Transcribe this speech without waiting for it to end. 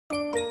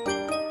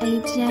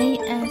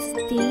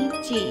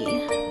AJSDG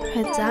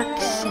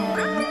Production.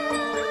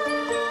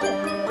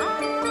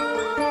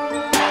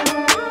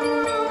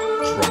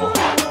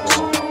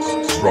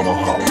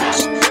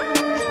 Drumaholics.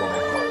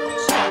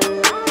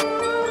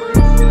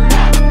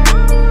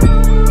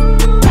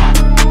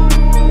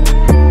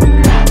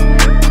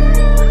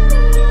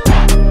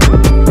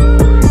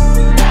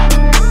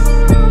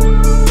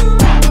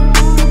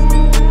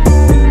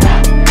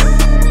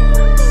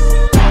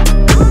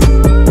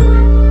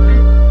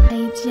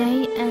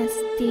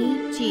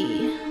 AJSDG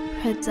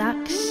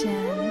Production.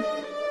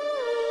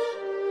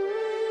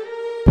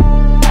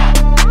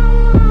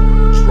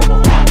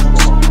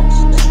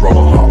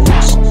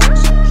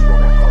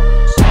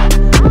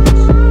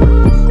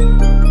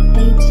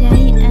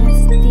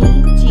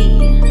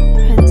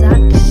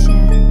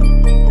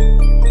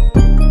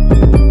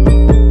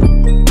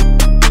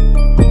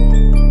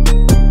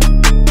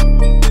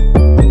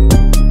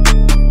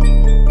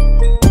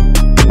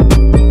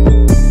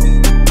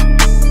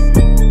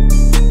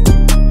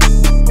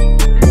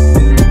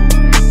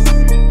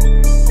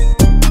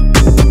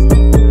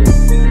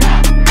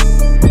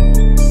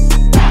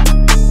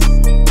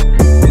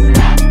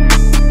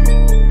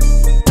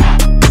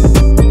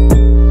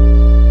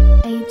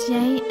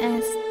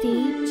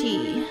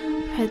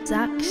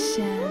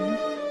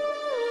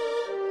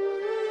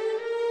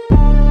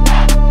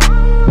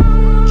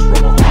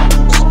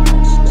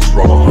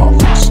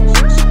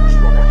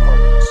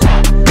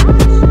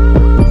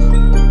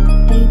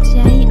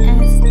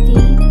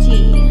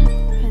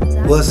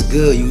 What's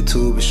good,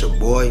 YouTube? It's your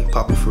boy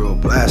Poppy For Real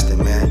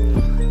Blasting,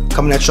 man.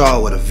 Coming at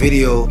y'all with a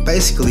video,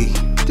 basically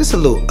just a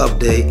little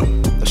update,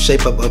 a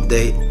shape up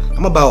update.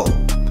 I'm about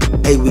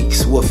 8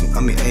 weeks woofing.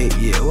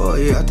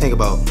 I think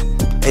about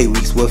 8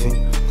 weeks woofing.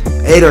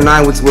 8 or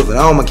 9 weeks woofing.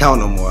 I don't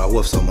count no more. I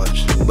woof so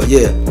much. But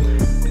yeah,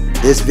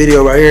 this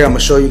video right here, I'm gonna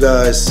show you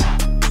guys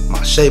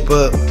my shape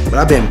up. But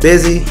I've been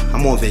busy.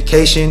 I'm on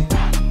vacation.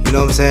 You know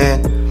what I'm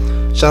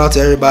saying? Shout out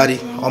to everybody,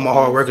 all my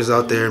hard workers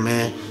out there,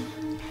 man.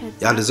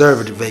 Y'all deserve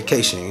a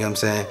vacation, you know what I'm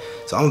saying?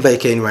 So I'm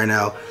vacating right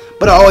now.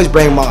 But I always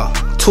bring my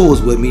tools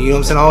with me, you know what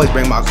I'm saying? I always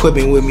bring my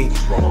equipment with me.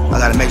 I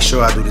gotta make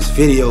sure I do this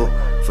video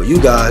for you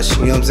guys,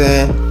 you know what I'm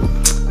saying?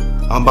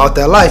 I'm about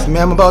that life,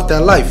 man. I'm about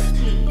that life.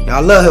 You know, I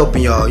love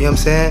helping y'all, you know what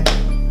I'm saying?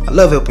 I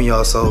love helping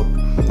y'all, so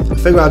I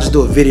figure I'll just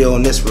do a video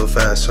on this real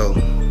fast. So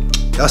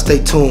y'all stay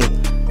tuned.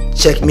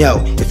 Check me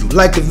out. If you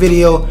like the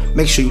video,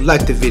 make sure you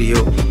like the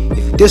video. If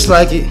you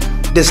dislike it,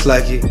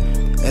 dislike it.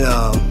 And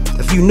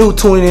if you new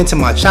tuning into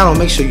my channel,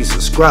 make sure you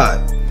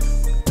subscribe.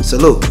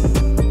 Salute.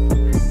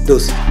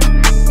 Deuces.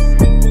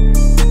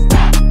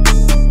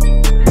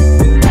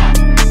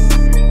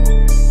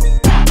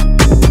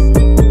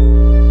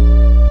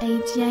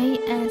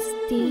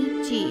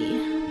 AJSDG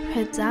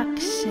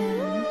Production.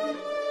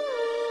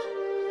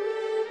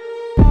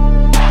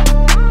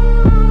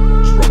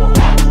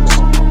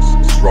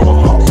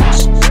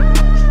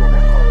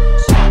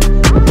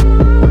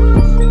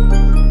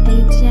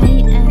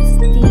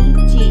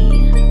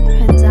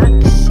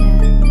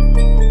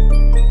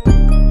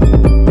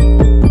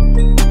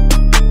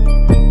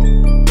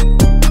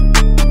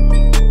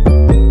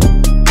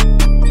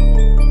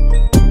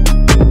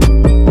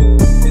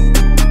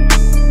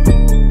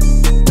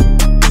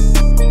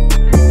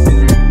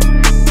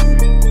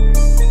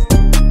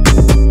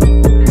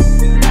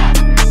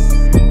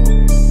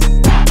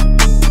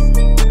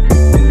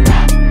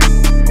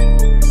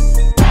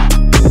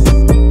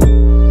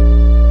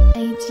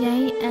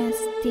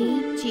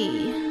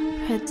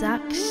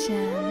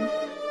 Production.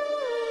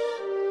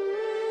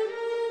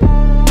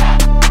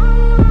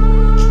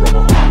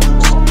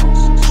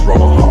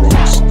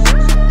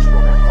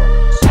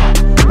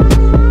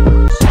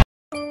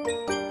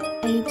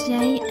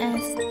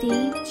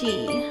 AJSDG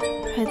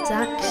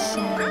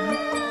Production.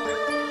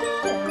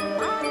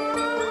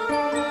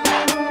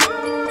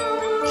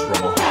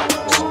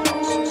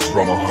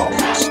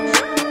 Drumaholics.